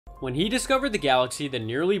When he discovered the galaxy that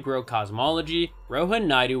nearly broke cosmology, Rohan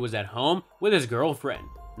Naidu was at home with his girlfriend.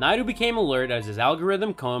 Naidu became alert as his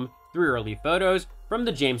algorithm combed through early photos from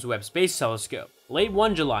the James Webb Space Telescope. Late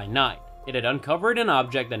one July night, it had uncovered an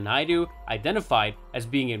object that Naidu identified as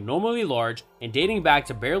being abnormally large and dating back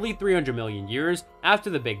to barely 300 million years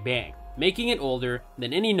after the Big Bang, making it older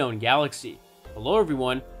than any known galaxy. Hello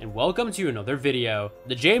everyone, and welcome to another video.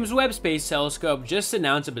 The James Webb Space Telescope just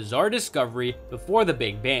announced a bizarre discovery before the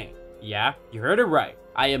Big Bang. Yeah, you heard it right.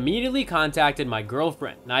 I immediately contacted my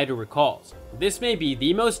girlfriend, Naidu recalls. This may be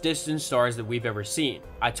the most distant stars that we've ever seen,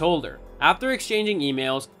 I told her. After exchanging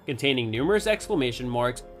emails containing numerous exclamation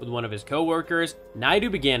marks with one of his co-workers, Naidu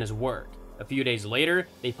began his work. A few days later,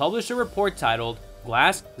 they published a report titled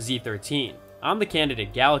Glass Z13 on the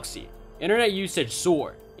candidate galaxy. Internet usage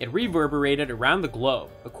soared. It reverberated around the globe,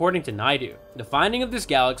 according to Naidu. The finding of this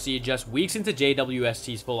galaxy just weeks into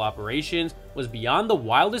JWST's full operations was beyond the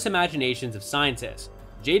wildest imaginations of scientists.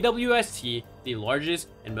 JWST, the largest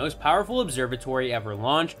and most powerful observatory ever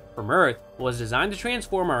launched from Earth, was designed to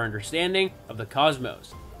transform our understanding of the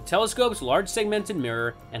cosmos. The telescope's large segmented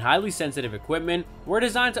mirror and highly sensitive equipment were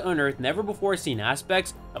designed to unearth never-before-seen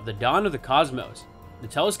aspects of the dawn of the cosmos. The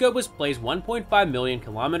telescope was placed 1.5 million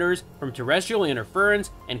kilometers from terrestrial interference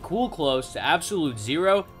and cooled close to absolute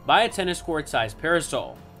zero by a tennis court-sized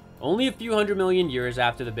parasol. Only a few hundred million years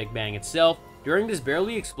after the Big Bang itself, during this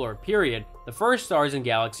barely explored period, the first stars and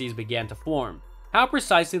galaxies began to form. How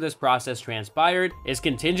precisely this process transpired is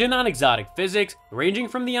contingent on exotic physics, ranging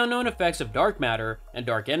from the unknown effects of dark matter and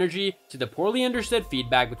dark energy to the poorly understood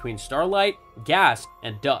feedback between starlight, gas,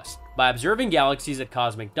 and dust. By observing galaxies at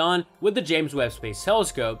cosmic dawn with the James Webb Space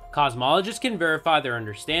Telescope, cosmologists can verify their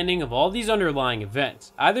understanding of all these underlying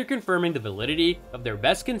events, either confirming the validity of their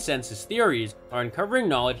best consensus theories or uncovering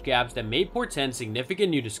knowledge gaps that may portend significant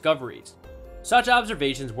new discoveries. Such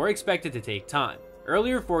observations were expected to take time.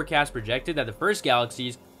 Earlier forecasts projected that the first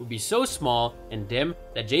galaxies would be so small and dim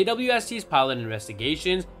that JWST's pilot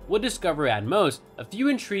investigations would discover at most a few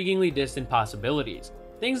intriguingly distant possibilities.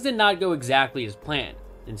 Things did not go exactly as planned.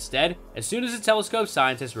 Instead, as soon as the telescope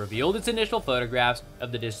scientists revealed its initial photographs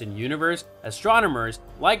of the distant universe, astronomers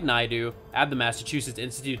like Naidu at the Massachusetts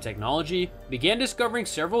Institute of Technology began discovering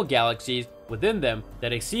several galaxies within them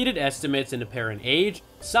that exceeded estimates in apparent age,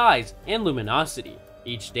 size, and luminosity.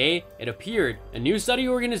 Each day, it appeared, a new study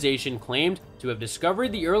organization claimed to have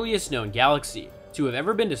discovered the earliest known galaxy to have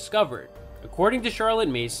ever been discovered. According to Charlotte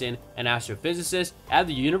Mason, an astrophysicist at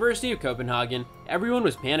the University of Copenhagen, everyone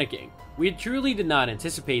was panicking. We truly did not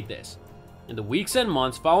anticipate this. In the weeks and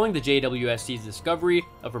months following the JWST's discovery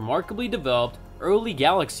of remarkably developed early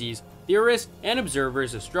galaxies, theorists and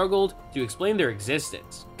observers have struggled to explain their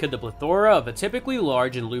existence. Could the plethora of typically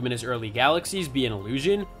large and luminous early galaxies be an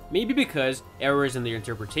illusion? Maybe because errors in their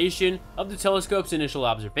interpretation of the telescope's initial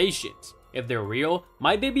observations. If they're real,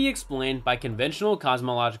 might they be explained by conventional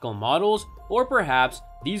cosmological models, or perhaps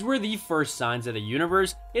these were the first signs that the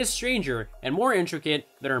universe is stranger and more intricate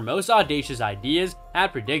than our most audacious ideas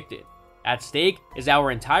had predicted. At stake is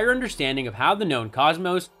our entire understanding of how the known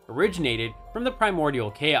cosmos originated from the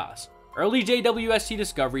primordial chaos. Early JWST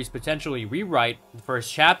discoveries potentially rewrite the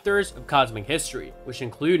first chapters of cosmic history, which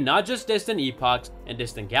include not just distant epochs and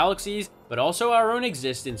distant galaxies, but also our own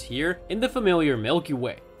existence here in the familiar Milky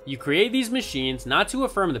Way. You create these machines not to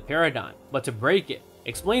affirm the paradigm, but to break it,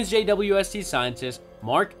 explains JWST scientist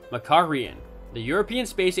Mark Makarian, the European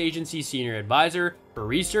Space Agency Senior Advisor for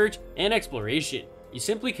Research and Exploration. You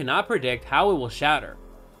simply cannot predict how it will shatter.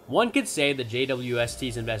 One could say that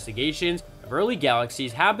JWST's investigations of early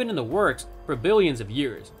galaxies have been in the works for billions of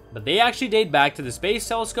years, but they actually date back to the Space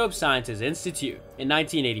Telescope Sciences Institute in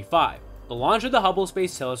 1985. The launch of the Hubble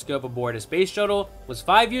Space Telescope aboard a space shuttle was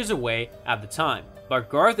 5 years away at the time, but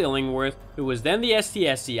Garth Illingworth, who was then the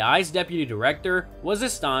STSCI's deputy director, was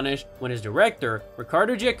astonished when his director,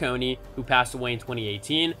 Riccardo Giacconi, who passed away in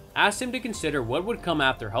 2018, asked him to consider what would come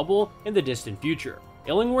after Hubble in the distant future.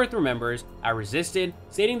 Illingworth remembers, "I resisted,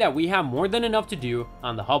 stating that we have more than enough to do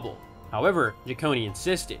on the Hubble." However, Giacconi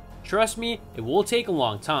insisted, "Trust me, it will take a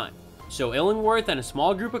long time." So Illingworth and a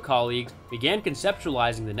small group of colleagues began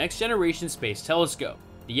conceptualizing the next generation space telescope,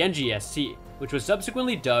 the NGST, which was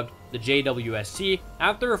subsequently dubbed the JWST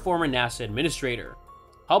after a former NASA administrator.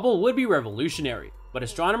 Hubble would be revolutionary, but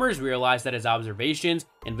astronomers realized that his observations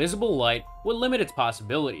in visible light would limit its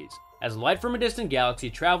possibilities. As light from a distant galaxy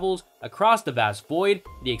travels across the vast void,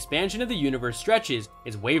 the expansion of the universe stretches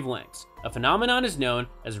its wavelengths. A phenomenon is known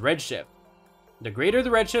as redshift. The greater the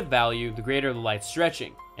redshift value, the greater the light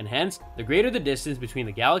stretching, and hence, the greater the distance between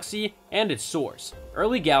the galaxy and its source.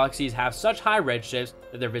 Early galaxies have such high redshifts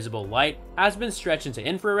that their visible light has been stretched into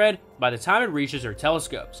infrared by the time it reaches our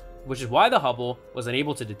telescopes, which is why the Hubble was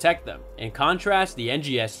unable to detect them. In contrast, the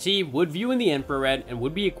NGST would view in the infrared and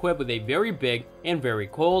would be equipped with a very big and very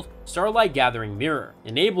cold starlight gathering mirror,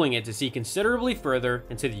 enabling it to see considerably further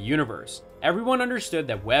into the universe. Everyone understood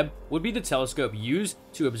that Webb would be the telescope used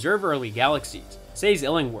to observe early galaxies, says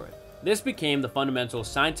Illingworth. This became the fundamental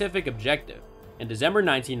scientific objective. In December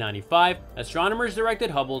 1995, astronomers directed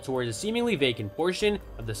Hubble towards a seemingly vacant portion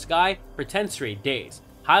of the sky for 10 straight days,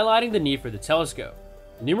 highlighting the need for the telescope.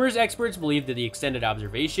 Numerous experts believed that the extended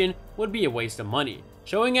observation would be a waste of money,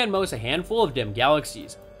 showing at most a handful of dim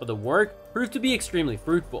galaxies, but the work proved to be extremely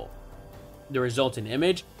fruitful. The resultant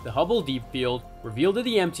image, the Hubble Deep Field, revealed that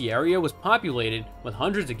the empty area was populated with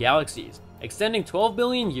hundreds of galaxies, extending 12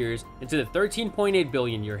 billion years into the 13.8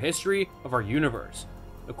 billion year history of our universe.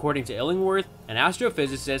 According to Illingworth, an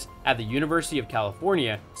astrophysicist at the University of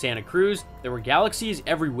California, Santa Cruz, there were galaxies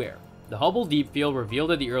everywhere. The Hubble Deep Field revealed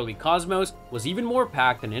that the early cosmos was even more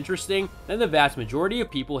packed and interesting than the vast majority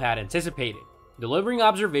of people had anticipated, delivering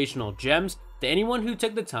observational gems to anyone who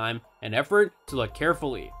took the time and effort to look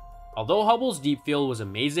carefully. Although Hubble's deep field was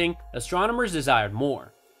amazing, astronomers desired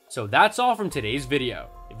more. So that's all from today's video.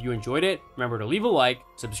 If you enjoyed it, remember to leave a like,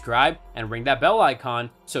 subscribe, and ring that bell icon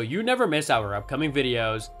so you never miss our upcoming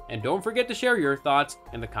videos. And don't forget to share your thoughts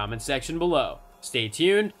in the comments section below. Stay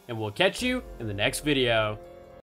tuned, and we'll catch you in the next video.